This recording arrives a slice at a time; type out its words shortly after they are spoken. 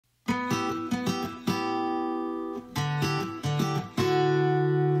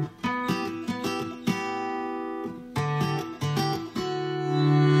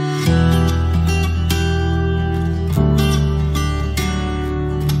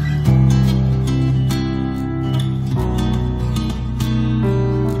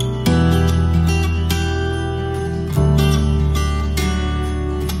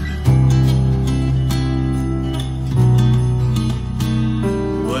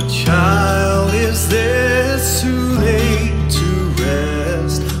Child, is this too late to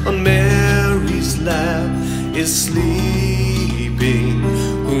rest? On Mary's lap is sleeping,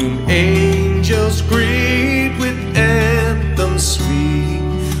 whom angels greet with anthems sweet,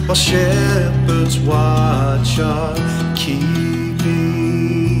 while shepherds watch are keeping.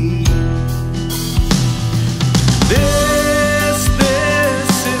 This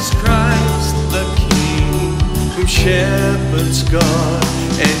is Christ the King, whom shepherds guard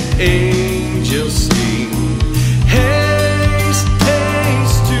and angels sing. Haste,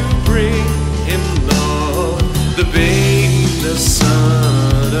 haste to bring him, Lord, the babe, the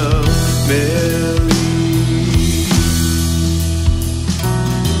Son of Mary.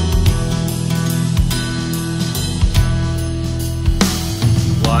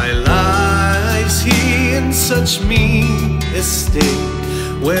 Why lies he in such mean estate,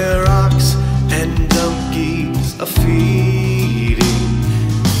 where ox and donkeys are feeding?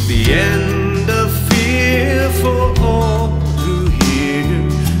 The end of fear for all who hear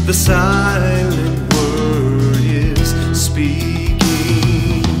the silent word is speaking.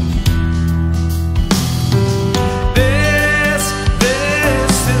 This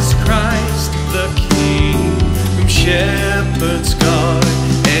is Christ the King, whom shepherds guard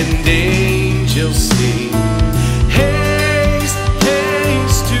and angels sing. Haste,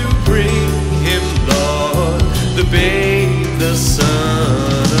 haste to bring him, Lord, the babe, the Son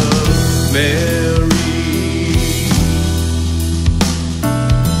of Mary.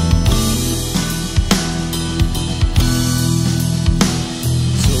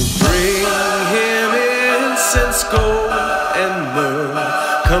 So bring him incense, gold, and myrrh.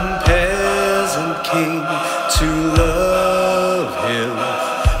 Come, peasant king, to love him.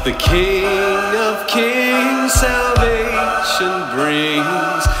 The King of kings salvation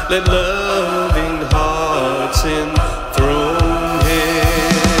brings. Let love